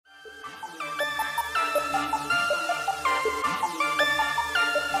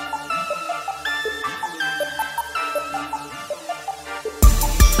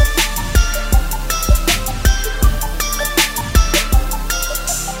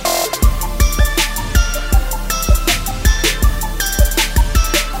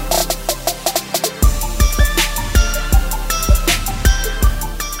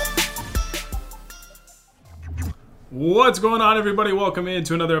What's going on, everybody? Welcome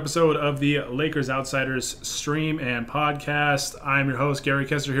into another episode of the Lakers Outsiders stream and podcast. I'm your host, Gary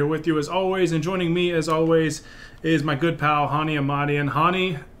Kessler, here with you as always, and joining me as always is my good pal, Hani Ahmadi. And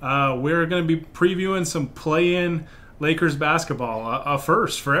Hani, we're going to be previewing some play-in Lakers basketball, a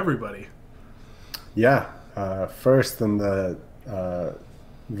first for everybody. Yeah, first in the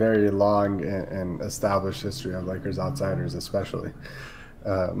very long and established history of Lakers Outsiders, especially.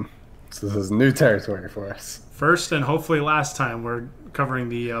 So this is new territory for us. First and hopefully last time we're covering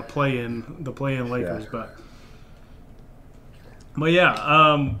the play-in Lakers, Yeah. but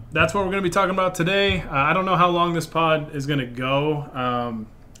yeah, that's what we're going to be talking about today. I don't know how long this pod is going to go.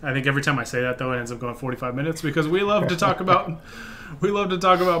 I think every time I say that, though, it ends up going 45 minutes because we love to talk about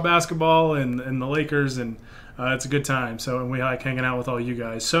basketball and the Lakers, and it's a good time. So, and we like hanging out with all you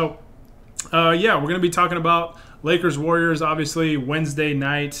guys. So, yeah, we're going to be talking about Lakers Warriors. Obviously, Wednesday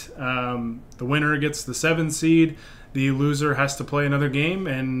night, the winner gets the 7th seed. The loser has to play another game,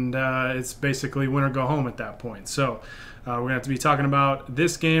 and it's basically win or go home at that point. So, we're going to have to be talking about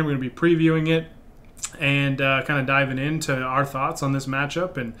this game. We're going to be previewing it and kind of diving into our thoughts on this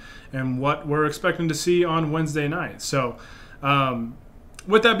matchup and what we're expecting to see on Wednesday night. So,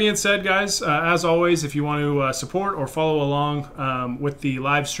 with that being said, guys, as always, if you want to support or follow along with the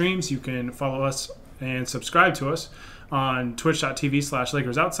live streams, you can follow us and subscribe to us on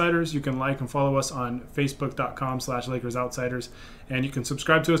twitch.tv/LakersOutsiders. You can like and follow us on facebook.com/LakersOutsiders. And you can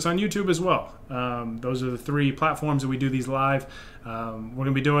subscribe to us on YouTube as well. Those are the three platforms that we do these live. We're going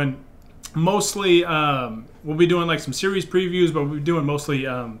to be doing mostly, we'll be doing like some series previews, but we'll be doing mostly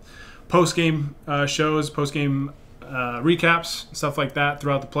post-game shows, post-game recaps, stuff like that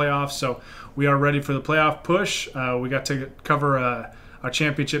throughout the playoffs. So we are ready for the playoff push. We got to cover our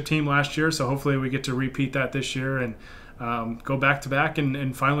championship team last year, so hopefully we get to repeat that this year and go back-to-back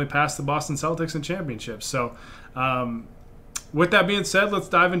and finally pass the Boston Celtics in championships. So with that being said, let's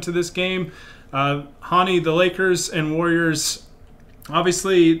dive into this game. Hani, the Lakers and Warriors,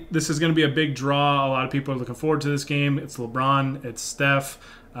 obviously this is going to be a big draw. A lot of people are looking forward to this game. It's LeBron, it's Steph.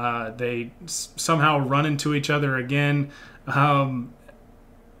 They somehow run into each other again.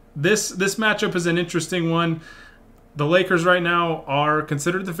 This matchup is an interesting one. The Lakers right now are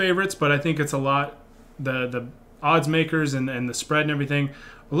considered the favorites, but I think it's a lot, the odds makers and the spread and everything,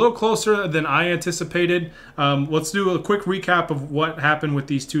 a little closer than I anticipated. Let's do a quick recap of what happened with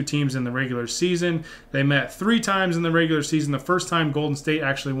these two teams in the regular season. They met 3 times in the regular season. The first time Golden State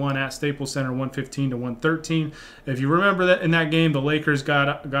actually won at Staples Center 115-113. If you remember that in that game, the Lakers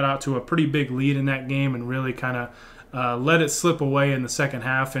got out to a pretty big lead in that game and really kind of let it slip away in the second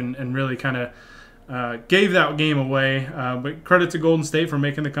half and really kind of gave that game away, but credit to Golden State for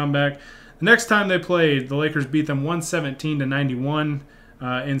making the comeback. The next time they played, the Lakers beat them 117-91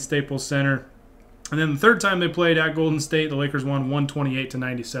 in Staples Center. And then the third time they played at Golden State, the Lakers won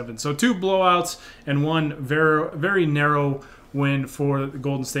 128-97. So 2 blowouts and 1 very, very narrow win for the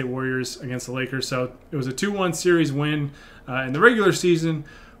Golden State Warriors against the Lakers. So it was a 2-1 series win in the regular season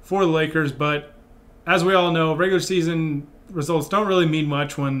for the Lakers. But as we all know, regular season results don't really mean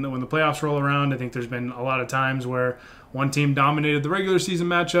much when the playoffs roll around. I think there's been a lot of times where one team dominated the regular season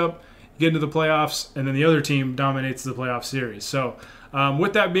matchup, you get into the playoffs, and then the other team dominates the playoff series. So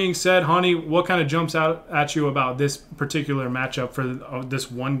with that being said, Hani, what kind of jumps out at you about this particular matchup for this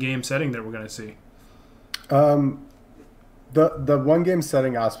one-game setting that we're going to see? The one-game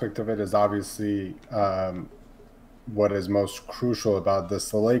setting aspect of it is obviously what is most crucial about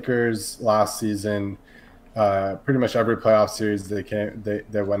this. The Lakers last season, pretty much every playoff series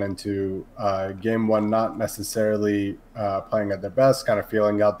they went into game 1 not necessarily playing at their best, kind of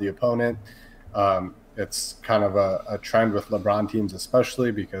feeling out the opponent. It's kind of a trend with LeBron teams,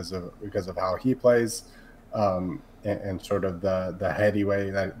 especially because of how he plays and sort of the heady way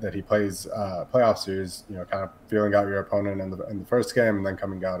that he plays playoff series. You know, kind of feeling out your opponent in the first game and then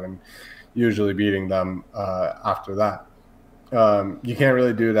coming out and usually beating them after that. You can't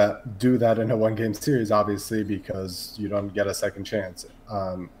really do that in a one-game series, obviously, because you don't get a second chance.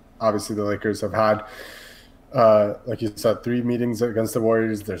 Obviously, the Lakers have had, like you said, 3 meetings against the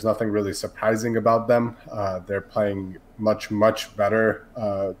Warriors. There's nothing really surprising about them. They're playing much, much better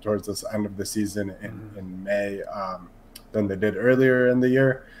towards this end of the season in May than they did earlier in the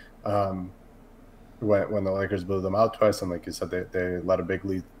year when the Lakers blew them out twice. And like you said, they let a big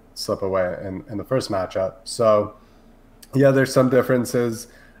lead slip away in the first matchup. So, yeah, there's some differences.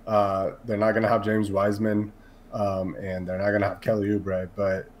 They're not going to have James Wiseman, and they're not going to have Kelly Oubre,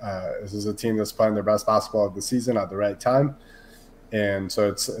 but this is a team that's playing their best basketball of the season at the right time. And so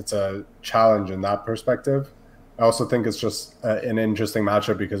it's a challenge in that perspective. I also think it's just an interesting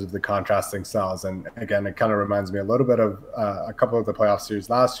matchup because of the contrasting styles. And again, it kind of reminds me a little bit of a couple of the playoff series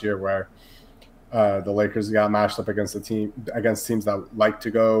last year where the Lakers got matched up against teams that like to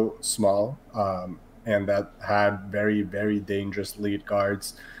go small, and that had very, very dangerous lead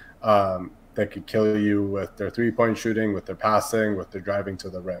guards that could kill you with their three-point shooting, with their passing, with their driving to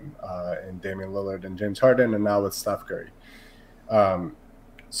the rim, and Damian Lillard and James Harden, and now with Steph Curry.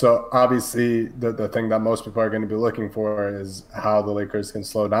 So obviously the thing that most people are going to be looking for is how the Lakers can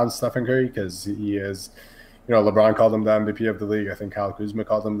slow down Stephen Curry, because he is, LeBron called him the MVP of the league. I think Kyle Kuzma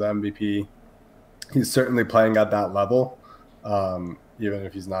called him the MVP. He's certainly playing at that level, even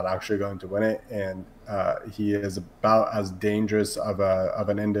if he's not actually going to win it. And he is about as dangerous of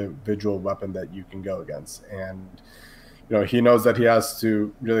an individual weapon that you can go against. And he knows that he has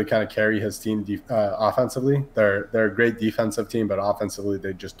to really kind of carry his team offensively. They're a great defensive team, but offensively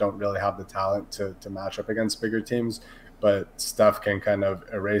they just don't really have the talent to match up against bigger teams. But Steph can kind of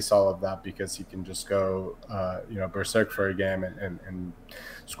erase all of that because he can just go, berserk for a game and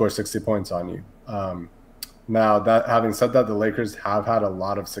score 60 points on you. Now, that having said that, the Lakers have had a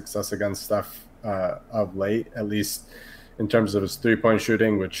lot of success against Steph of late, at least in terms of his three-point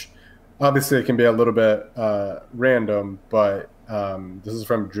shooting, which obviously it can be a little bit random, but this is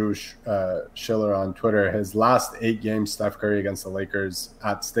from Drew Schiller on Twitter. His last 8 games, Steph Curry against the Lakers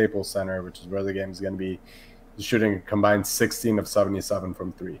at Staples Center, which is where the game is going to be, he's shooting a combined 16 of 77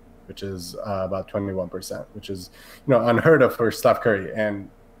 from 3, which is about 21%, which is unheard of for Steph Curry. And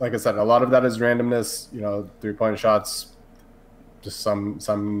like I said, a lot of that is randomness. Three-point shots, just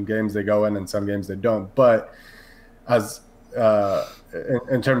some games they go in and some games they don't. But as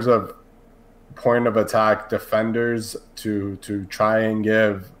in terms of point of attack defenders to try and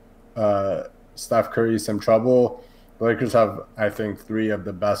give Steph Curry some trouble, the Lakers have, I think, 3 of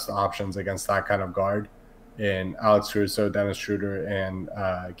the best options against that kind of guard in Alex Caruso, Dennis Schroeder, and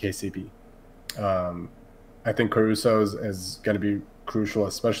KCP. I think Caruso is going to be crucial,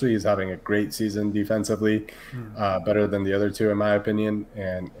 especially he's having a great season defensively, better than the other 2 in my opinion,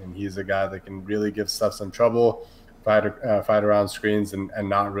 and he's a guy that can really give Steph some trouble, fight around screens and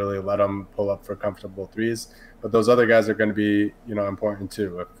not really let them pull up for comfortable threes. But those other guys are going to be important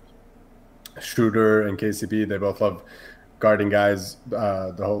too. If Schroeder and KCP, they both love guarding guys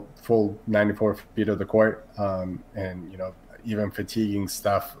the whole full 94 feet of the court, and even fatiguing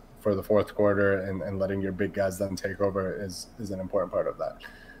Steph for the fourth quarter and letting your big guys then take over is an important part of that.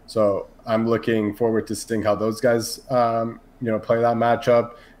 So I'm looking forward to seeing how those guys play that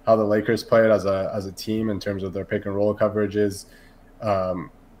matchup, how the Lakers play it as a team in terms of their pick and roll coverages.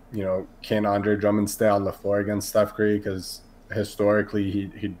 Can Andre Drummond stay on the floor against Steph Curry? Because historically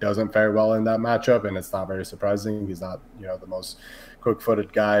he doesn't fare well in that matchup, and it's not very surprising. He's not the most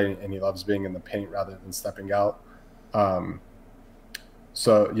quick-footed guy, and he loves being in the paint rather than stepping out.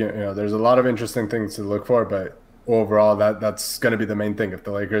 So there's a lot of interesting things to look for, but overall that's going to be the main thing. If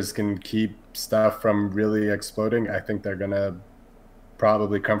the Lakers can keep Steph from really exploding, I think they're going to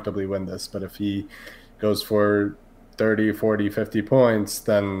probably comfortably win this. But if he goes for 30, 40, 50 points,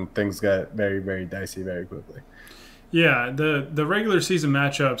 then things get very, very dicey very quickly. Yeah, the regular season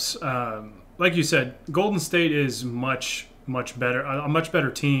matchups, like you said, Golden State is much better, a much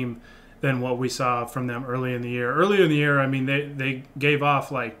better team than what we saw from them early in the year. Earlier in the year, I mean, they gave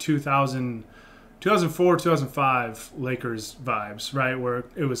off like 2004, 2005 Lakers vibes, right? Where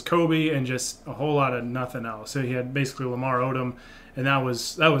it was Kobe and just a whole lot of nothing else. So he had basically Lamar Odom, and that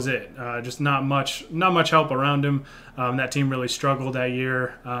was it. Just not much help around him. That team really struggled that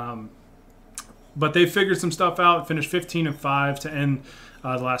year. But they figured some stuff out, finished 15-5 to end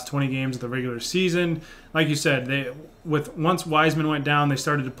the last 20 games of the regular season. Like you said, once Wiseman went down, they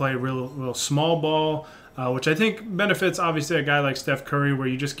started to play real small ball, which I think benefits obviously a guy like Steph Curry, where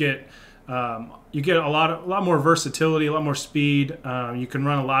you just get a lot more versatility, a lot more speed. You can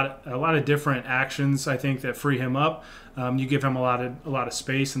run a lot of different actions, I think, that free him up. You give him a lot of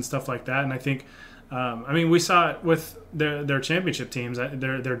space and stuff like that. And I think, we saw it with their championship teams.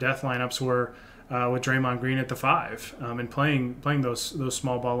 Their death lineups were with Draymond Green at the 5, and playing those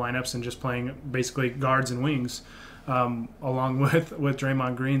small ball lineups and just playing basically guards and wings, along with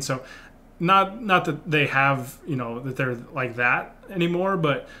Draymond Green. So not that they have that they're like that anymore,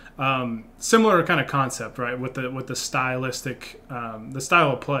 but similar kind of concept, right? With the stylistic the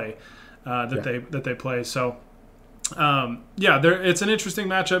style of play that they play. So it's an interesting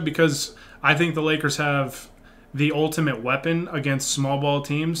matchup because I think the Lakers have the ultimate weapon against small ball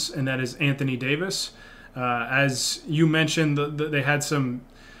teams, and that is Anthony Davis. As you mentioned, they had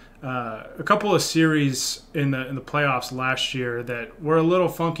a couple of series in the playoffs last year that were a little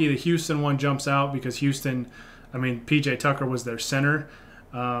funky. The Houston one jumps out because Houston I mean, PJ Tucker was their center.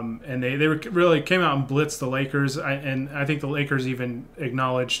 And they really came out and blitzed the Lakers. And I think the Lakers even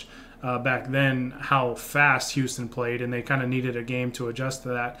acknowledged back then how fast Houston played, and they kind of needed a game to adjust to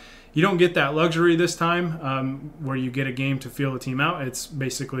that. You don't get that luxury this time where you get a game to feel the team out. It's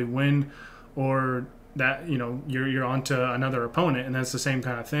basically win or that, you know, you're on to another opponent, and that's the same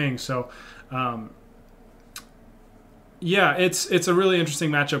kind of thing. So, yeah, it's a really interesting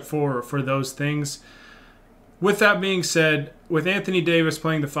matchup for those things. With that being said, with Anthony Davis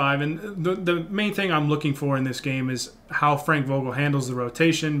playing the 5, and the main thing I'm looking for in this game is how Frank Vogel handles the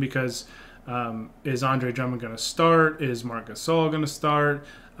rotation, because is Andre Drummond going to start? Is Marc Gasol going to start?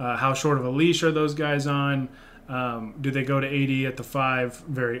 How short of a leash are those guys on? Do they go to AD at the 5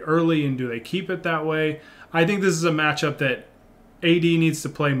 very early, and do they keep it that way? I think this is a matchup that AD needs to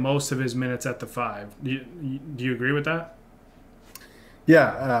play most of his minutes at the 5. Do you agree with that?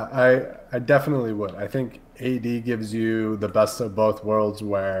 Yeah, I definitely would. I think AD gives you the best of both worlds,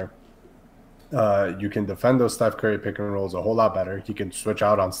 where you can defend those Steph Curry pick and rolls a whole lot better. He can switch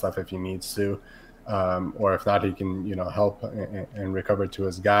out on Steph if he needs to, or if not, he can, you know, help and recover to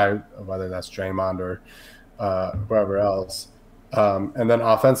his guy, whether that's Draymond or whoever else. And then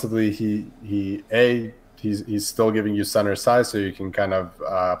offensively, he's still giving you center size, so you can kind of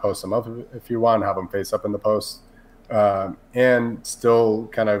post him up if you want, have him face up in the post. And still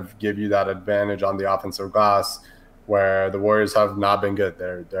kind of give you that advantage on the offensive glass, where the Warriors have not been good.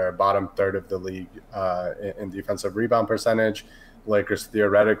 They're bottom third of the league in defensive rebound percentage. Lakers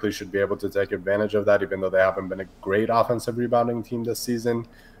theoretically should be able to take advantage of that, even though they haven't been a great offensive rebounding team this season.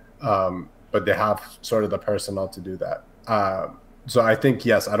 But they have sort of the personnel to do that. So I think,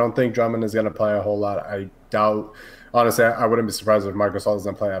 yes, I don't think Drummond is going to play a whole lot. I doubt, honestly, I wouldn't be surprised if Marc Gasol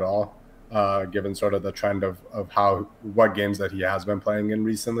doesn't play at all. Given sort of the trend of what games that he has been playing in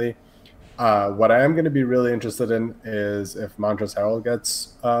recently. What I am going to be really interested in is if Montrezl Harrell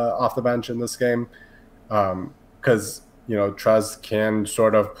gets off the bench in this game, because you know Trez can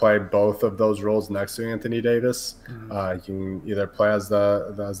sort of play both of those roles next to Anthony Davis. Mm-hmm. He can either play as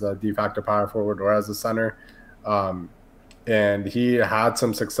the de facto power forward or as a center. And he had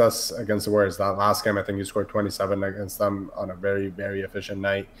some success against the Warriors. That last game, I think he scored 27 against them on a very, very efficient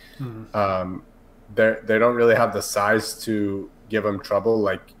night. Mm-hmm. They don't really have the size to give him trouble.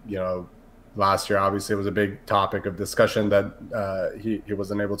 Like, you know, last year, obviously, it was a big topic of discussion that he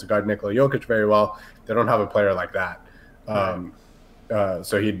wasn't able to guard Nikola Jokic very well. They don't have a player like that. Right.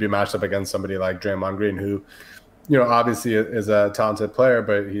 So he'd be matched up against somebody like Draymond Green, who, you know, obviously is a talented player,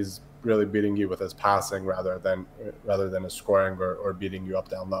 but he's really beating you with his passing rather than his scoring or beating you up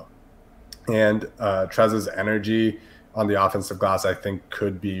down low. And Trez's energy on the offensive glass, I think,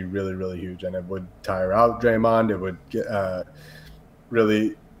 could be really, really huge, and it would tire out Draymond. It would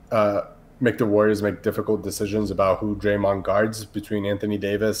really make the Warriors make difficult decisions about who Draymond guards between Anthony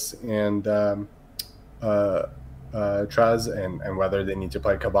Davis and Trez, and whether they need to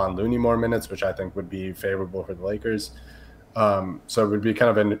play Kevon Looney more minutes, which I think would be favorable for the Lakers. So it would be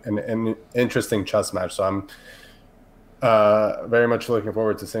kind of an interesting chess match. So I'm very much looking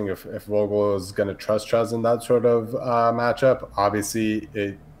forward to seeing if Vogel is going to trust Trez in that sort of matchup. Obviously,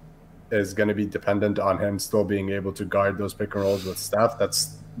 it is going to be dependent on him still being able to guard those pick and rolls with Steph.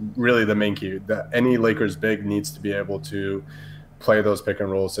 That's really the main key. Any Lakers big needs to be able to play those pick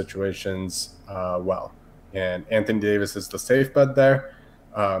and roll situations well. And Anthony Davis is the safe bet there.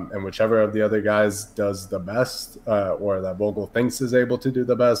 And whichever of the other guys does the best, or that Vogel thinks is able to do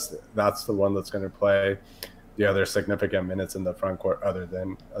the best, that's the one that's going to play the other significant minutes in the front court, other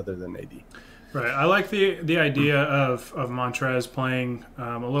than AD. Right. I like the idea of Montrez playing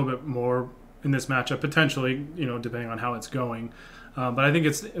a little bit more in this matchup, potentially, you know, depending on how it's going. But I think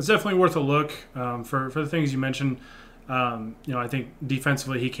it's definitely worth a look for the things you mentioned. You know, I think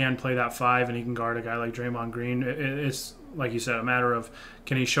defensively he can play that 5, and he can guard a guy like Draymond Green. It's, like you said, a matter of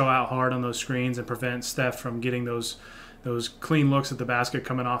can he show out hard on those screens and prevent Steph from getting those clean looks at the basket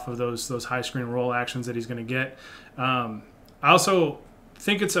coming off of those high screen roll actions that he's going to get. I also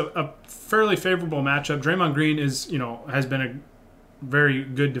think it's a fairly favorable matchup. Draymond Green has been a very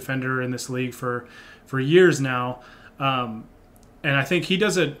good defender in this league for years now, and I think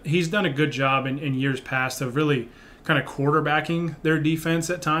he's done a good job in years past of really kind of quarterbacking their defense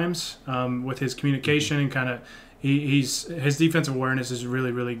at times with his communication, and kind of his defensive awareness is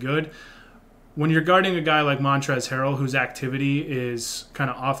really, really good. When you're guarding a guy like Montrezl Harrell, whose activity is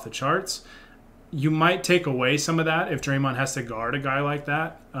kind of off the charts, you might take away some of that if Draymond has to guard a guy like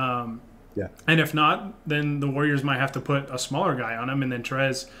that. Yeah. And if not, then the Warriors might have to put a smaller guy on him, and then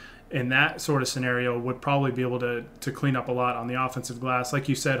Trez in that sort of scenario would probably be able to clean up a lot on the offensive glass. Like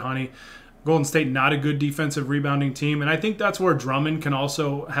you said, Honey, Golden State not a good defensive rebounding team, and I think that's where Drummond can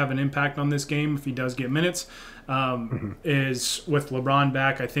also have an impact on this game if he does get minutes. Is with LeBron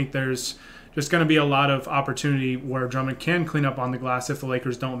back, I think there's just going to be a lot of opportunity where Drummond can clean up on the glass if the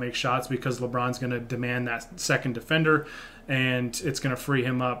Lakers don't make shots, because LeBron's going to demand that second defender, and it's going to free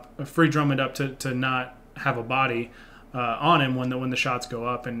Drummond up to not have a body on him when the shots go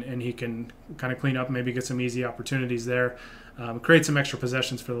up, and he can kind of clean up, maybe get some easy opportunities there, create some extra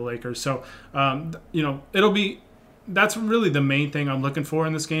possessions for the Lakers. So, that's really the main thing I'm looking for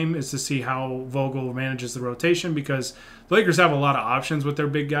in this game, is to see how Vogel manages the rotation, because the Lakers have a lot of options with their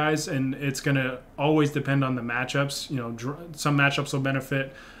big guys, and it's going to always depend on the matchups. Some matchups will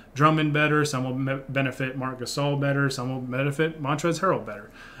benefit Drummond better, some will benefit Marc Gasol better, some will benefit Montrezl Harrell better.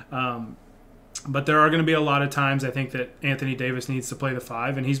 But there are going to be a lot of times I think that Anthony Davis needs to play the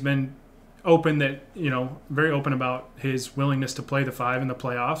 5, and he's been very open about his willingness to play the 5 in the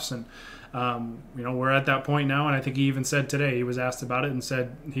playoffs. And we're at that point now, and I think he even said today, he was asked about it and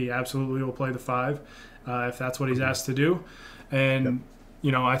said he absolutely will play the 5 if that's what he's asked to do. And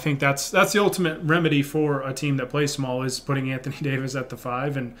I think that's the ultimate remedy for a team that plays small, is putting Anthony Davis at the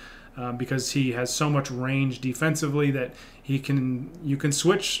 5, and because he has so much range defensively that you can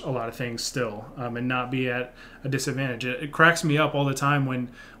switch a lot of things still, and not be at a disadvantage. It cracks me up all the time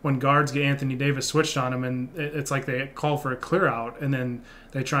when guards get Anthony Davis switched on him, and it's like they call for a clear out, and then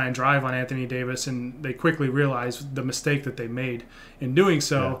they try and drive on Anthony Davis, and they quickly realize the mistake that they made in doing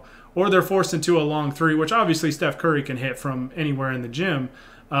so. Yeah. Or they're forced into a long 3, which obviously Steph Curry can hit from anywhere in the gym.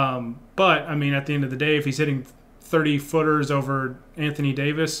 But, I mean, at the end of the day, if he's hitting 30-footers over Anthony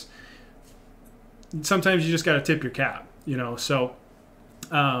Davis, sometimes you just got to tip your cap, So,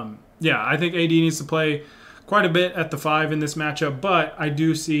 I think AD needs to play quite a bit at the 5 in this matchup, but I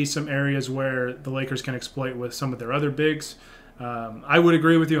do see some areas where the Lakers can exploit with some of their other bigs. I would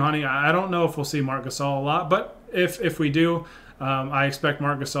agree with you, honey. I don't know if we'll see Marc Gasol a lot, but if we do, I expect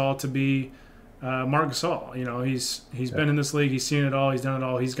Marc Gasol to be Marc Gasol. He's been in this league. He's seen it all. He's done it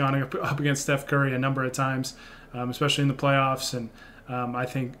all. He's gone up against Steph Curry a number of times, especially in the playoffs. And I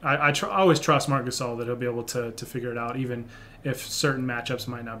think I always trust Marc Gasol that he'll be able to figure it out, even if certain matchups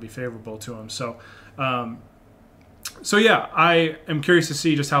might not be favorable to him. So, I am curious to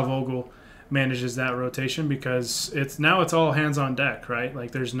see just how Vogel manages that rotation, because it's all hands on deck, right?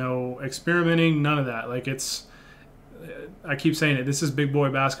 Like, there's no experimenting, none of that. Like, I keep saying it, this is big boy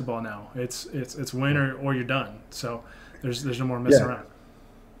basketball now. It's win or you're done. So there's no more messing around.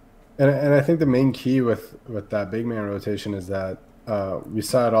 And I think the main key with that big man rotation is that we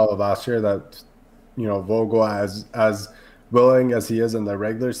saw it all of last year, that Vogel, as willing as he is in the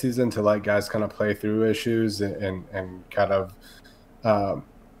regular season to let guys kind of play through issues and kind of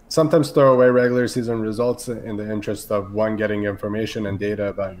sometimes throw away regular season results in the interest of, one, getting information and data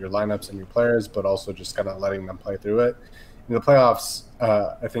about your lineups and your players, but also just kind of letting them play through it. In the playoffs,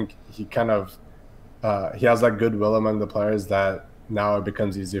 I think he has that goodwill among the players that now it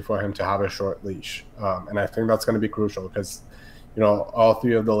becomes easy for him to have a short leash. And I think that's going to be crucial, because, all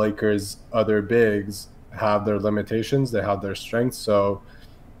 3 of the Lakers' other bigs have their limitations. They have their strengths. So,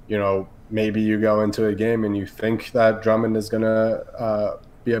 maybe you go into a game and you think that Drummond is going to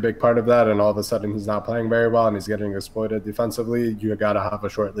be a big part of that, and all of a sudden he's not playing very well and he's getting exploited defensively. You got to have a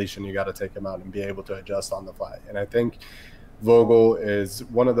short leash, and you got to take him out and be able to adjust on the fly. And I think Vogel is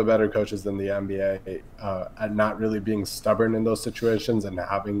one of the better coaches in the NBA at not really being stubborn in those situations and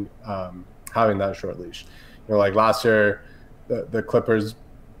having that short leash. Like last year, the Clippers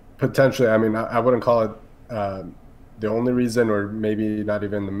potentially, I wouldn't call it the only reason, or maybe not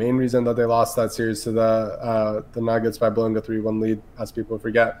even the main reason, that they lost that series to the Nuggets by blowing a 3-1 lead, as people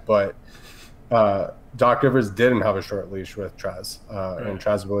forget. But Doc Rivers didn't have a short leash with Trez. And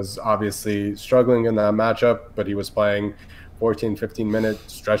Trez was obviously struggling in that matchup, but he was playing 14, 15-minute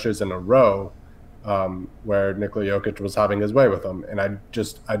stretches in a row where Nikola Jokic was having his way with him. And I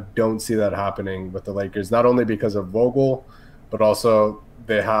don't see that happening with the Lakers, not only because of Vogel, but also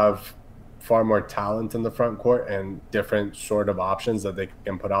they have far more talent in the front court and different sort of options that they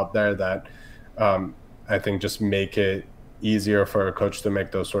can put out there that I think just make it easier for a coach to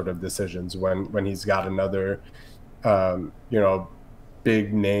make those sort of decisions when he's got another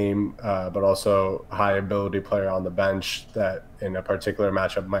big name but also high ability player on the bench that in a particular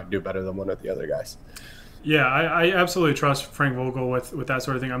matchup might do better than one of the other guys. Yeah, I absolutely trust Frank Vogel with that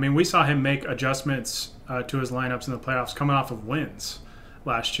sort of thing. I mean, we saw him make adjustments to his lineups in the playoffs coming off of wins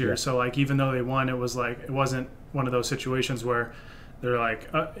last year. Yeah. So, like, even though they won, it wasn't one of those situations where they're like,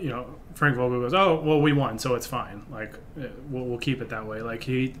 Frank Vogel goes, oh, well, we won, so it's fine. Like, we'll keep it that way. Like, if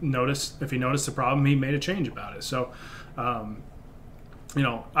he noticed the problem, he made a change about it. So,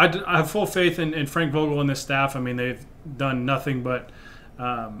 I have full faith in Frank Vogel and this staff. I mean, they've done nothing but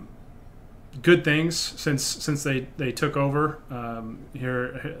good things since they took over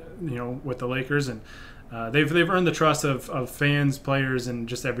here, with the Lakers, and they've earned the trust of fans, players, and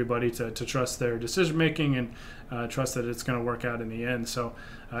just everybody to trust their decision making and trust that it's going to work out in the end. So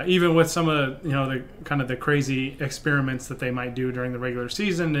even with some of the kind of the crazy experiments that they might do during the regular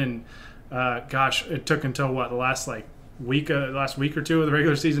season, and it took until the last week or two of the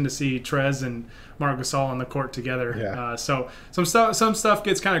regular season to see Trez and Marc Gasol on the court together. Yeah. So some stuff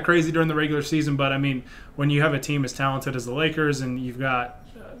gets kind of crazy during the regular season, but I mean, when you have a team as talented as the Lakers and you've got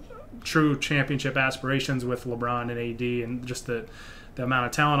true championship aspirations with LeBron and AD and just the amount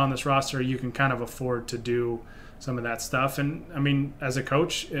of talent on this roster, you can kind of afford to do some of that stuff. And I mean, as a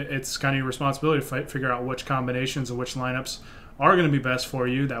coach, it's kind of your responsibility to figure out which combinations and which lineups are going to be best for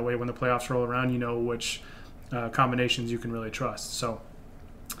you. That way, when the playoffs roll around, you know which combinations you can really trust. So,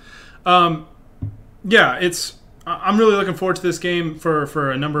 I'm really looking forward to this game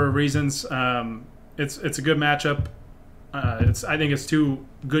for a number of reasons. It's a good matchup. I think it's two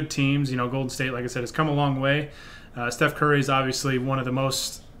good teams. Golden State, like I said, has come a long way. Steph Curry is obviously one of the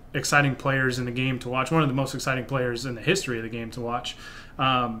most exciting players in the game to watch, one of the most exciting players in the history of the game to watch.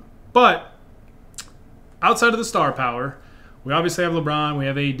 But outside of the star power, we obviously have LeBron, we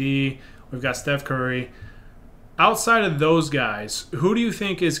have AD, we've got Steph Curry. Outside of those guys, who do you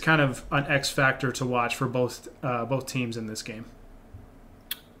think is kind of an X factor to watch for both teams in this game?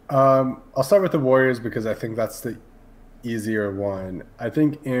 I'll start with the Warriors because I think that's the easier one. I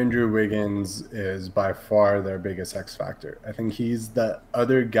think Andrew Wiggins is by far their biggest X factor. I think he's the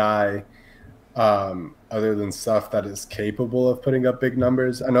other guy, other than Steph, that is capable of putting up big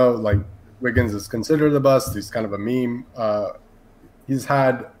numbers. I know Wiggins is considered a bust. He's kind of a meme. He's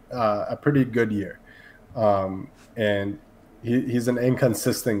had a pretty good year. And he's an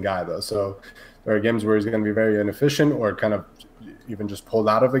inconsistent guy, though. So there are games where he's going to be very inefficient or kind of even just pulled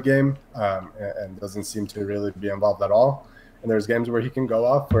out of a game and doesn't seem to really be involved at all. And there's games where he can go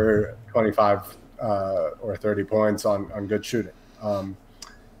off for 25 or 30 points on good shooting.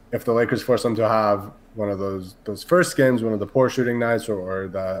 If the Lakers force him to have one of those first games, one of the poor shooting nights or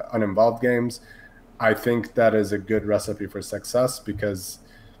the uninvolved games, I think that is a good recipe for success because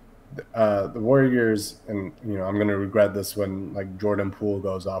the Warriors, and I'm going to regret this when Jordan Poole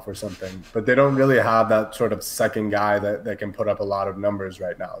goes off or something, but they don't really have that sort of second guy that can put up a lot of numbers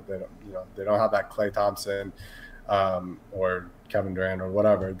right now. They don't have that Klay Thompson or Kevin Durant or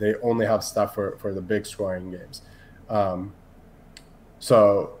whatever. They only have stuff for the big scoring games.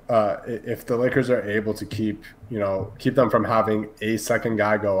 So if the Lakers are able to keep them from having a second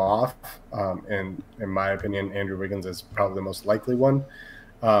guy go off, and in my opinion, Andrew Wiggins is probably the most likely one,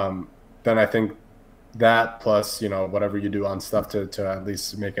 then I think that plus, whatever you do on stuff to at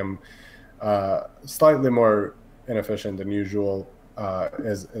least make him slightly more inefficient than usual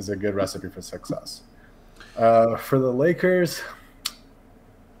is a good recipe for success. For the Lakers,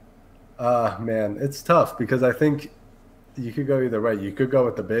 man, it's tough because I think you could go either way. You could go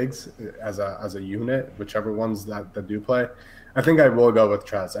with the bigs as a unit, whichever ones that do play. I think I will go with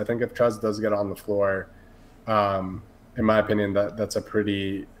Trez. I think if Trez does get on the floor, in my opinion, that's a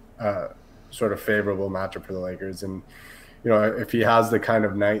pretty sort of favorable matchup for the Lakers. And, if he has the kind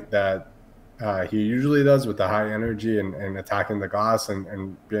of night that he usually does with the high energy and attacking the glass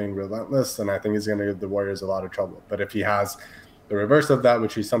and being relentless, then I think he's going to give the Warriors a lot of trouble. But if he has the reverse of that,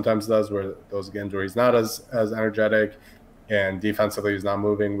 which he sometimes does, where those games where he's not as energetic and defensively he's not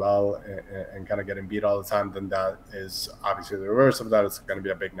moving well and kind of getting beat all the time, then that is obviously the reverse of that. It's going to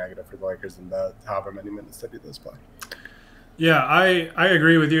be a big negative for the Lakers in the however many minutes that he does play. Yeah, I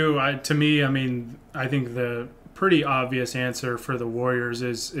agree with you. To me, I think the pretty obvious answer for the Warriors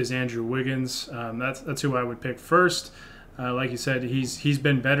is Andrew Wiggins. That's who I would pick first. Like you said, he's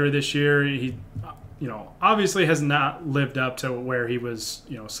been better this year. He, obviously has not lived up to where he was,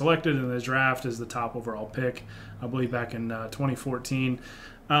 selected in the draft as the top overall pick, I believe back in 2014.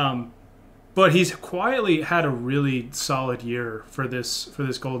 But he's quietly had a really solid year for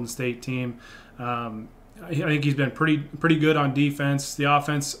this Golden State team. I think he's been pretty good on defense. The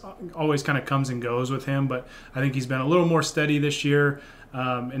offense always kind of comes and goes with him, but I think he's been a little more steady this year.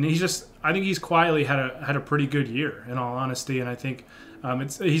 And I think he's quietly had a pretty good year, in all honesty. And I think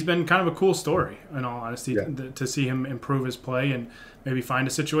he's been kind of a cool story, in all honesty, to see him improve his play and maybe find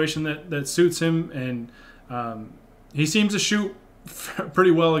a situation that suits him. And he seems to shoot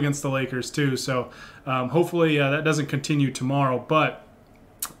pretty well against the Lakers too. So hopefully that doesn't continue tomorrow. But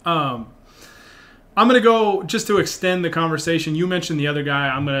I'm going to go, just to extend the conversation, you mentioned the other guy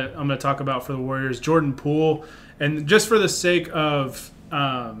I'm going to talk about for the Warriors, Jordan Poole. And just for the sake of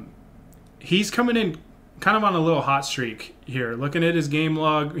he's coming in kind of on a little hot streak here. Looking at his game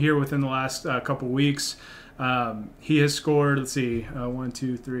log here within the last couple weeks, he has scored, let's see, 1,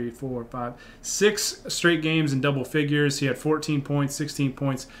 2, 3, 4, 5, 6 straight games in double figures. He had 14 points, 16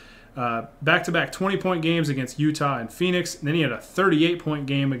 points, back-to-back 20-point games against Utah and Phoenix. And then he had a 38-point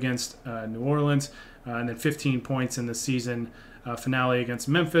game against New Orleans, and then 15 points in the season finale against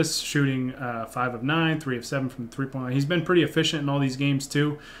Memphis, shooting 5 of 9, 3 of 7 from the three-point line. He's been pretty efficient in all these games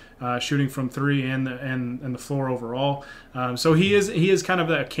too, shooting from three and the floor overall. So he is kind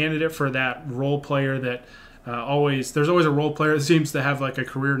of a candidate for that role player that there's always a role player that seems to have like a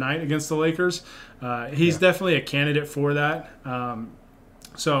career night against the Lakers. He's definitely a candidate for that.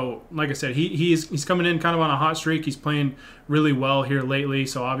 So, like I said, he's coming in kind of on a hot streak. He's playing really well here lately.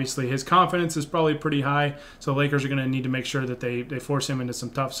 So, obviously, his confidence is probably pretty high. So, Lakers are going to need to make sure that they force him into some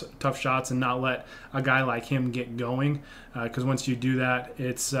tough shots and not let a guy like him get going. Because once you do that,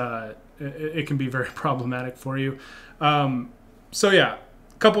 it can be very problematic for you. So, yeah,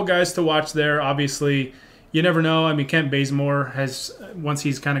 a couple guys to watch there. Obviously, you never know. I mean, Kent Bazemore has, once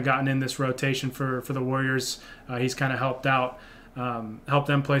he's kind of gotten in this rotation for the Warriors, he's kind of helped out. Help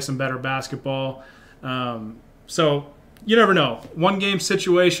them play some better basketball. So you never know. One-game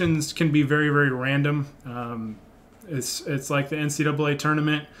situations can be very, very random. It's like the NCAA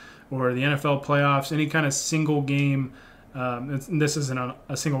tournament or the NFL playoffs. Any kind of single game. This isn't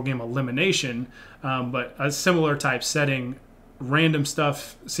a single game elimination, but a similar type setting. Random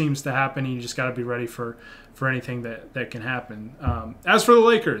stuff seems to happen, and you just got to be ready for anything that can happen. As for the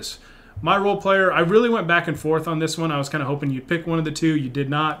Lakers, my role player, I really went back and forth on this one. I was kind of hoping you'd pick one of the two. You did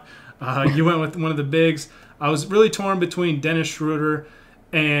not. You went with one of the bigs. I was really torn between Dennis Schroeder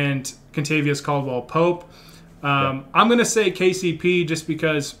and Kentavious Caldwell-Pope. I'm going to say KCP just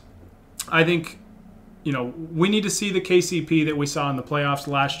because I think, we need to see the KCP that we saw in the playoffs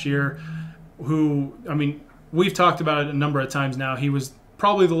last year, we've talked about it a number of times now. He was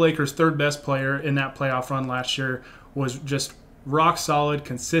probably the Lakers' third best player in that playoff run last year, was just rock solid,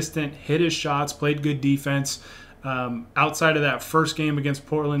 consistent, hit his shots, played good defense. Outside of that first game against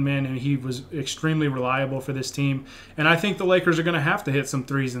Portland, man, and he was extremely reliable for this team. And I think the Lakers are going to have to hit some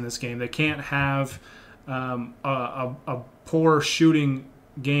threes in this game. They can't have a poor shooting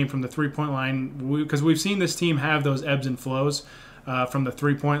game from the three-point line, because we've seen this team have those ebbs and flows from the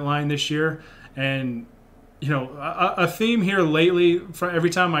three-point line this year. And a theme here lately, for every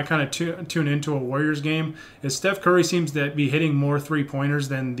time I kind of tune into a Warriors game, is Steph Curry seems to be hitting more three-pointers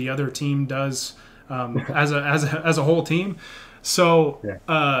than the other team does as a whole team. So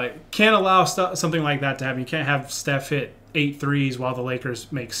can't allow something like that to happen. You can't have Steph hit 8 threes while the Lakers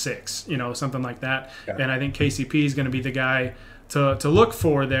make 6, something like that. Yeah. And I think KCP is going to be the guy to look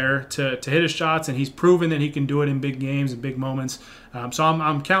for there to hit his shots, and he's proven that he can do it in big games and big moments. So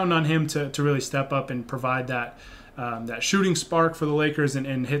I'm counting on him to really step up and provide that shooting spark for the Lakers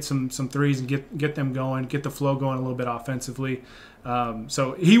and hit some threes and get them going, get the flow going a little bit offensively.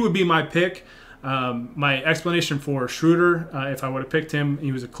 So he would be my pick. My explanation for Schroeder, if I would have picked him,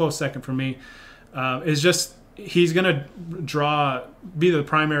 he was a close second for me, is just he's going to be the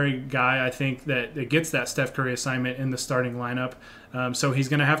primary guy, I think, that gets that Steph Curry assignment in the starting lineup. So he's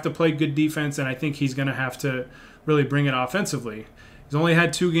going to have to play good defense, and I think he's going to have to really bring it offensively. He's only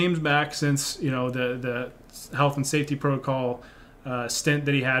had 2 games back since the health and safety protocol stint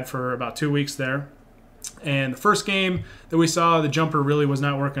that he had for about 2 weeks there. And the first game that we saw, the jumper really was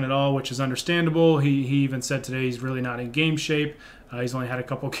not working at all, which is understandable. He even said today he's really not in game shape. He's only had a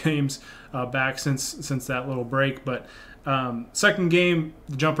couple games back since that little break. But second game,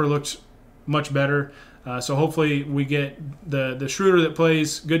 the jumper looked much better. So hopefully we get the Schroeder that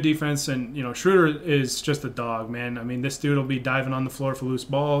plays good defense. And, Schroeder is just a dog, man. I mean, this dude will be diving on the floor for loose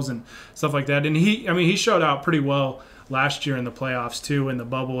balls and stuff like that. And he showed out pretty well last year in the playoffs too, in the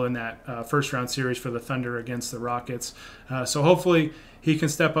bubble in that first round series for the Thunder against the Rockets. So hopefully he can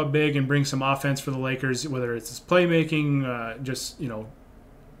step up big and bring some offense for the Lakers, whether it's his playmaking,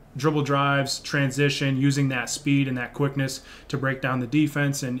 dribble drives, transition, using that speed and that quickness to break down the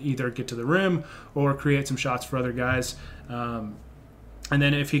defense and either get to the rim or create some shots for other guys. And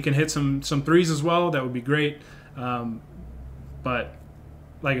then if he can hit some threes as well, that would be great. But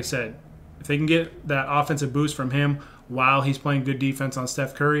like I said, if they can get that offensive boost from him while he's playing good defense on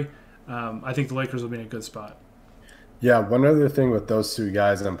Steph Curry, I think the Lakers will be in a good spot. Yeah, one other thing with those 2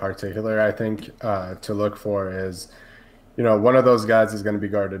 guys in particular, I think to look for is, one of those guys is going to be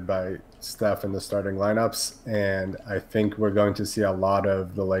guarded by Steph in the starting lineups, and I think we're going to see a lot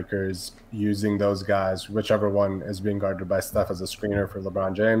of the Lakers using those guys, whichever one is being guarded by Steph, as a screener for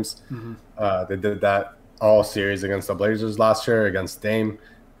LeBron James. Mm-hmm. They did that all series against the Blazers last year against Dame.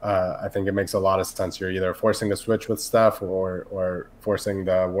 I think it makes a lot of sense. You're either forcing a switch with Steph or forcing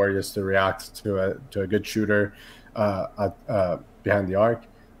the Warriors to react to a good shooter behind the arc.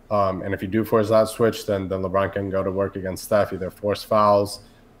 And if you do force that switch, then LeBron can go to work against Steph, either force fouls,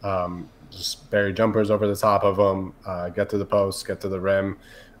 just bury jumpers over the top of them, get to the post, get to the rim,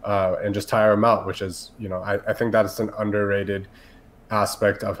 and just tire them out, which is, I think that's an underrated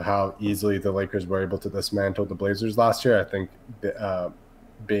aspect of how easily the Lakers were able to dismantle the Blazers last year. I think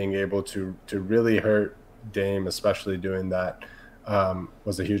being able to really hurt Dame, especially doing that,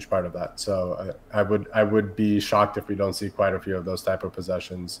 was a huge part of that. So I would be shocked if we don't see quite a few of those type of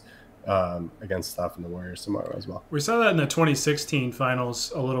possessions against Steph and the Warriors tomorrow as well. We saw that in the 2016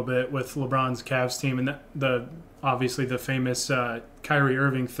 finals a little bit with LeBron's Cavs team, and obviously the famous Kyrie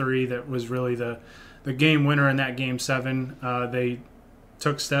Irving 3 that was really the game winner in that Game 7. They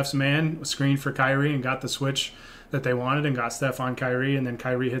took Steph's man, screened for Kyrie, and got the switch that they wanted and got Steph on Kyrie, and then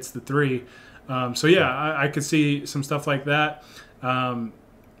Kyrie hits the 3. So yeah, I could see some stuff like that. I'm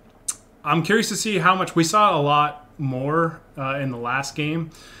curious to see how much we saw a lot more in the last game.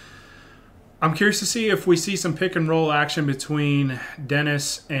 I'm curious to see if we see some pick and roll action between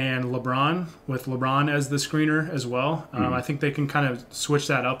Dennis and LeBron, with LeBron as the screener as well. I think they can kind of switch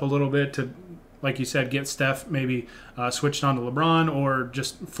that up a little bit to, like you said, get Steph maybe switched on to LeBron, or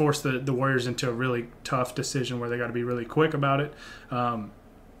just force the Warriors into a really tough decision where they got to be really quick about it.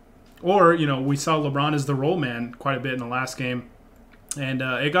 Or, we saw LeBron as the roll man quite a bit in the last game, and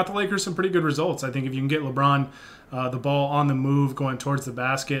it got the Lakers some pretty good results. I think if you can get LeBron the ball on the move going towards the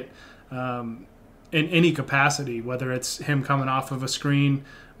basket in any capacity, whether it's him coming off of a screen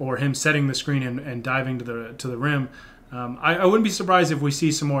or him setting the screen and diving to the rim, I wouldn't be surprised if we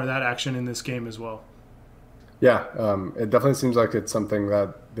see some more of that action in this game as well. Yeah, it definitely seems like it's something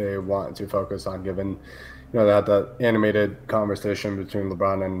that they want to focus on, given they had that animated conversation between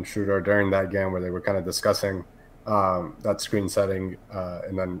LeBron and Schroeder during that game where they were kind of discussing that screen setting,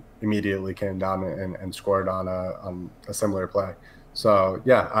 and then immediately came down and scored on a similar play. So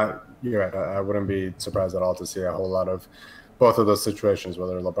yeah, you're right. I wouldn't be surprised at all to see a whole lot of both of those situations,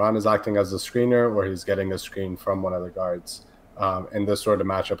 whether LeBron is acting as a screener or he's getting a screen from one of the guards. In this sort of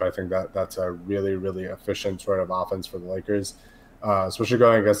matchup, I think that's a really, really efficient sort of offense for the Lakers. Especially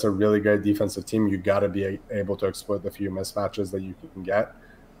going against a really good defensive team, you got to be able to exploit the few mismatches that you can get.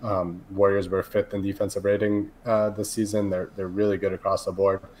 Warriors were 5th in defensive rating this season. They're really good across the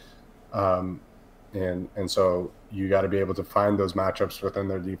board. And so you got to be able to find those matchups within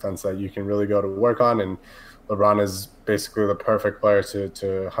their defense that you can really go to work on. And LeBron is basically the perfect player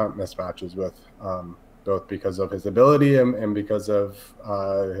to hunt mismatches with, both because of his ability and because of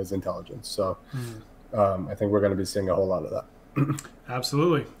his intelligence. So I think we're going to be seeing a whole lot of that.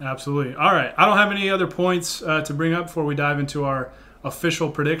 Absolutely. All right. I don't have any other points to bring up before we dive into our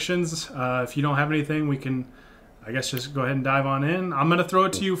official predictions. If you don't have anything, we can, I guess, just go ahead and dive on in. I'm going to throw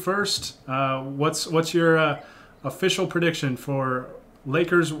it to you first. What's your official prediction for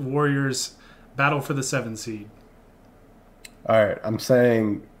Lakers Warriors battle for the 7th seed? All right. I'm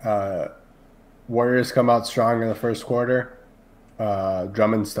saying Warriors come out strong in the first quarter.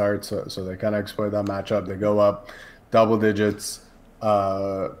 Drummond starts, so they kind of exploit that matchup. They go up double digits,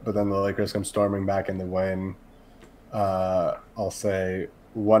 but then the Lakers come storming back in the win. I'll say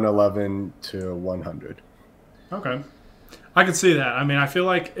 111 to 100. Okay. I can see that. I mean, I feel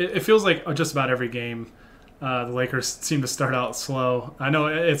like it feels like just about every game the Lakers seem to start out slow. I know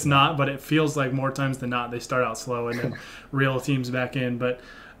it's not, but it feels like more times than not they start out slow and then reel teams back in. But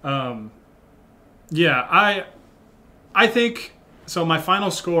yeah, I think so. My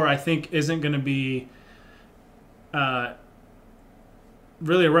final score, I think, isn't going to be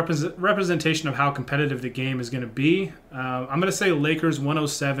really a representation of how competitive the game is going to be. I'm going to say Lakers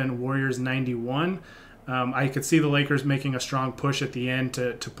 107, Warriors 91. I could see the Lakers making a strong push at the end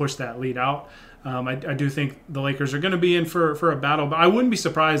to push that lead out. I do think the Lakers are going to be in for a battle, but I wouldn't be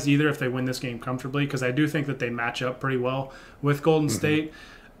surprised either if they win this game comfortably, because I do think that they match up pretty well with Golden State.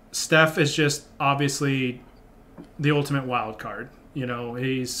 Steph is just obviously the ultimate wild card.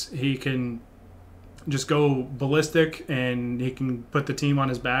 He can just go ballistic and he can put the team on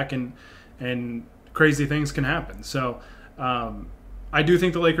his back, and crazy things can happen. So I do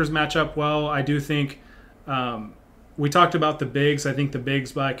think the Lakers match up well. I do think we talked about the bigs. I think the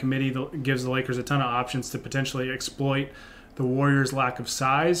bigs by committee gives the Lakers a ton of options to potentially exploit the Warriors' lack of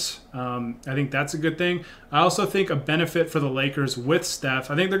size. I think that's a good thing. I also think a benefit for the Lakers with Steph,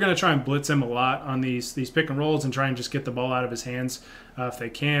 I think they're going to try and blitz him a lot on these pick and rolls and try and just get the ball out of his hands if they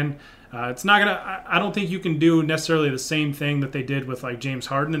can. It's not gonna. I don't think you can do necessarily the same thing that they did with like James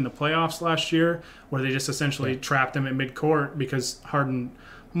Harden in the playoffs last year, where they just essentially trapped him at midcourt because Harden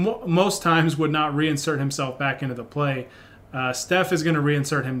most times would not reinsert himself back into the play. Steph is going to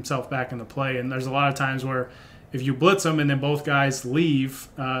reinsert himself back in the play, and there's a lot of times where if you blitz them and then both guys leave,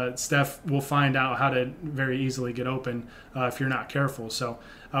 Steph will find out how to very easily get open if you're not careful. So,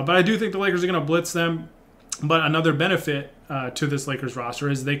 but I do think the Lakers are going to blitz them. But another benefit to this Lakers roster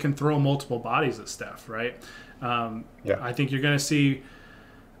is they can throw multiple bodies at Steph, right? I think you're going to see,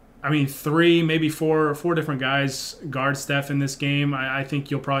 three, maybe four different guys guard Steph in this game. I think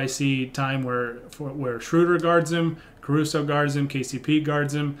you'll probably see time where Schroeder guards him, Caruso guards him, KCP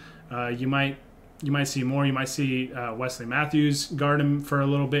guards him. You might see more. You might see Wesley Matthews guard him for a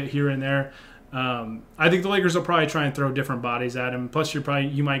little bit here and there. I think the Lakers will probably try and throw different bodies at him. Plus,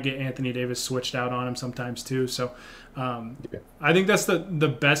 you might get Anthony Davis switched out on him sometimes too. So, I think that's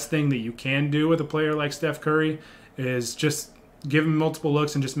the best thing that you can do with a player like Steph Curry is just give him multiple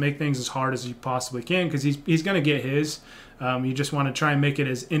looks and just make things as hard as you possibly can because he's going to get his. You just want to try and make it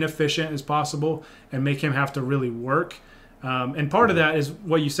as inefficient as possible and make him have to really work. And part of that is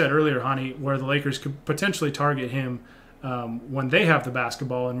what you said earlier, Hani, where the Lakers could potentially target him when they have the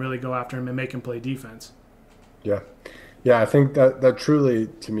basketball and really go after him and make him play defense. Yeah. I think that truly,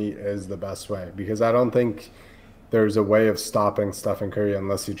 to me, is the best way because I don't think there's a way of stopping Stephen Curry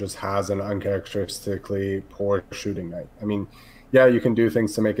unless he just has an uncharacteristically poor shooting night. You can do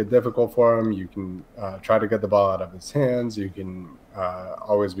things to make it difficult for him. You can try to get the ball out of his hands. You can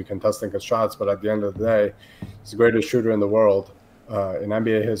always be contesting his shots. But at the end of the day, he's the greatest shooter in the world in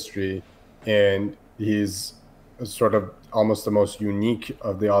NBA history. And he's sort of almost the most unique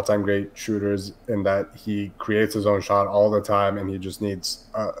of the all-time great shooters in that he creates his own shot all the time. And he just needs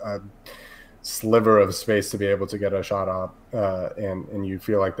a sliver of space to be able to get a shot up. And you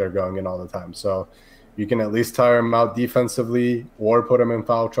feel like they're going in all the time. So you can at least tire him out defensively or put him in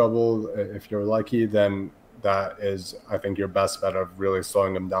foul trouble. If you're lucky, then that is, I think, your best bet of really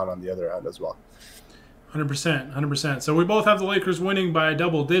slowing him down on the other end as well. 100%. So we both have the Lakers winning by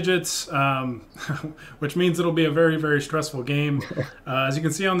double digits, which means it'll be a very, very stressful game. As you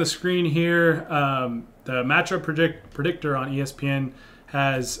can see on the screen here, the matchup predictor on ESPN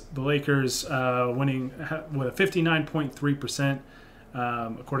has the Lakers winning with a 59.3%.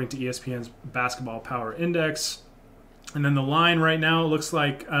 According to ESPN's Basketball Power Index. And then the line right now, it looks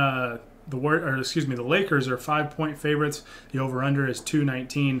like the Lakers are 5-point favorites. The over-under is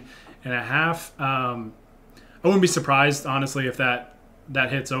 219.5. I wouldn't be surprised, honestly, if that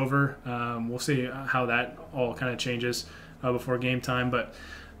hits over. We'll see how that all kind of changes before game time. But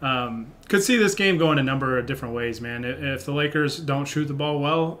could see this game going a number of different ways, man. If the Lakers don't shoot the ball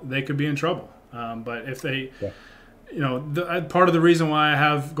well, they could be in trouble. But if they... Yeah. Part of the reason why I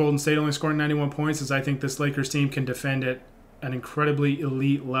have Golden State only scoring 91 points is I think this Lakers team can defend at an incredibly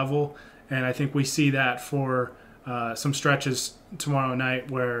elite level. And I think we see that for some stretches tomorrow night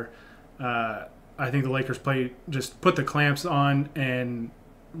where I think the Lakers put the clamps on and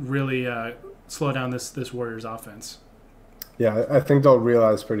really slow down this Warriors offense. Yeah, I think they'll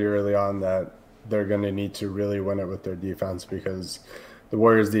realize pretty early on that they're going to need to really win it with their defense because the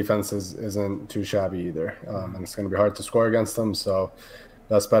Warriors' defense isn't too shabby either, and it's going to be hard to score against them. So,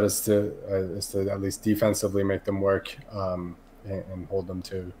 best bet is to at least defensively make them work and hold them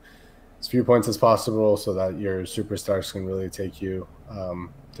to as few points as possible, so that your superstars can really take you to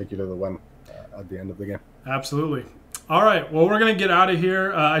the win at the end of the game. Absolutely. All right. Well, we're going to get out of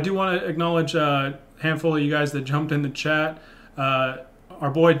here. I do want to acknowledge a handful of you guys that jumped in the chat.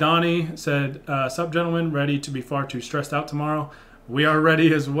 Our boy Donnie said, "Sup, gentlemen? Ready to be far too stressed out tomorrow." We are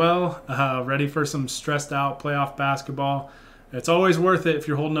ready as well, ready for some stressed out playoff basketball. It's always worth it if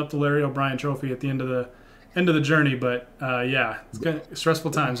you're holding up the Larry O'Brien trophy at the end of the journey. But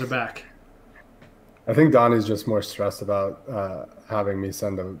stressful times are back. I think Donnie's just more stressed about having me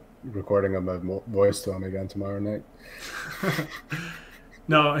send a recording of my voice to him again tomorrow night.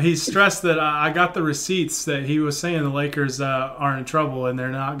 No, he's stressed that I got the receipts that he was saying the Lakers are in trouble and they're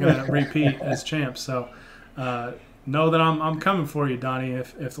not going to repeat as champs. So. Know that I'm coming for you, Donnie,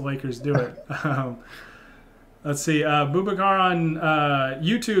 if the Lakers do it. Let's see. Bubakar on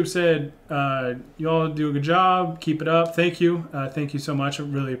YouTube said, you all do a good job. Keep it up. Thank you. Thank you so much. I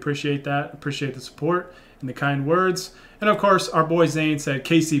really appreciate that. Appreciate the support and the kind words. And, of course, our boy Zane said,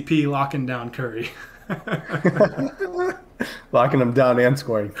 KCP locking down Curry. Locking him down and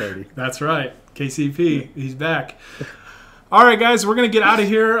scoring 30. That's right. KCP. He's back. All right, guys. We're going to get out of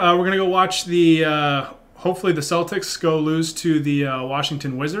here. We're going to go watch the hopefully the Celtics go lose to the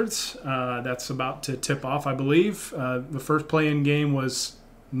Washington Wizards. That's about to tip off, I believe. The first play-in game was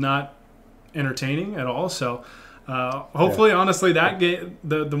not entertaining at all. So hopefully, honestly, that game,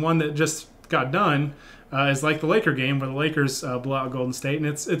 the one that just got done, is like the Laker game where the Lakers blow out Golden State, and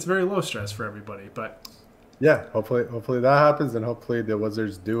it's very low stress for everybody. But yeah, hopefully that happens, and hopefully the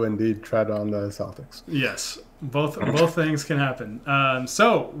Wizards do indeed tread on the Celtics. Yes, both things can happen.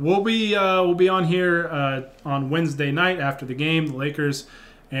 So we'll be on here on Wednesday night after the game. The Lakers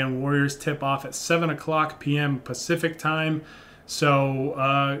and Warriors tip off at 7:00 p.m. Pacific time.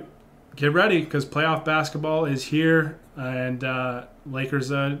 So get ready, because playoff basketball is here, and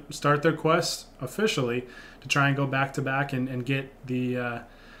Lakers start their quest officially to try and go back-to-back and get the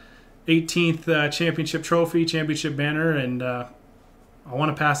 18th championship trophy, championship banner, and I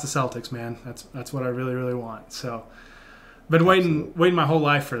want to pass the Celtics, man. That's what I really, really want. So been waiting my whole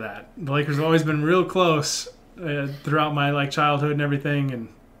life for that. The Lakers have always been real close throughout my childhood and everything, and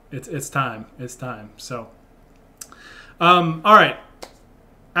it's time. It's time. So all right.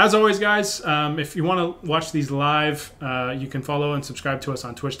 As always, guys, if you want to watch these live, you can follow and subscribe to us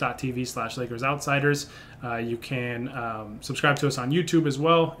on twitch.tv/LakersOutsiders. You can subscribe to us on YouTube as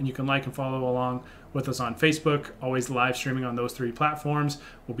well, and you can like and follow along with us on Facebook. Always live streaming on those 3 platforms.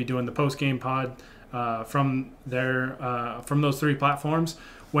 We'll be doing the post-game pod from those 3 platforms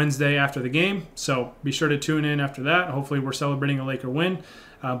Wednesday after the game. So be sure to tune in after that. Hopefully we're celebrating a Laker win,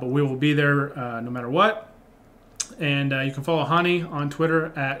 but we will be there no matter what. And you can follow Hani on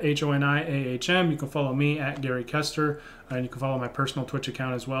Twitter at HONIAHM. You can follow me at Gary Kester. And you can follow my personal Twitch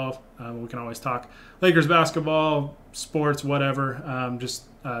account as well. We can always talk Lakers basketball, sports, whatever. Just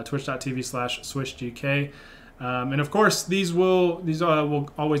twitch.tv/SwishGK. And of course, these will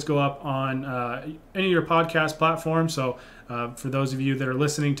always go up on any of your podcast platforms. So for those of you that are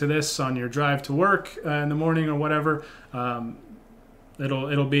listening to this on your drive to work in the morning or whatever,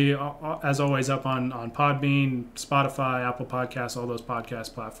 it'll be, as always, up on Podbean, Spotify, Apple Podcasts, all those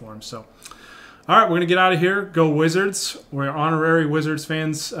podcast platforms. So, all right, we're going to get out of here. Go Wizards. We're honorary Wizards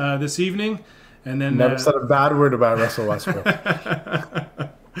fans this evening. And then never said a bad word about Russell Westbrook.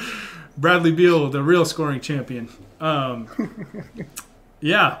 Bradley Beal, the real scoring champion.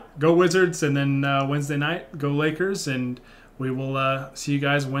 Yeah, go Wizards. And then Wednesday night, go Lakers. And we will see you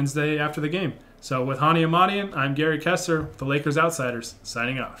guys Wednesday after the game. So with Hani Amadian, I'm Gary Kester, the Lakers Outsiders,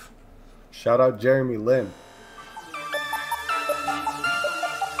 signing off. Shout out Jeremy Lin.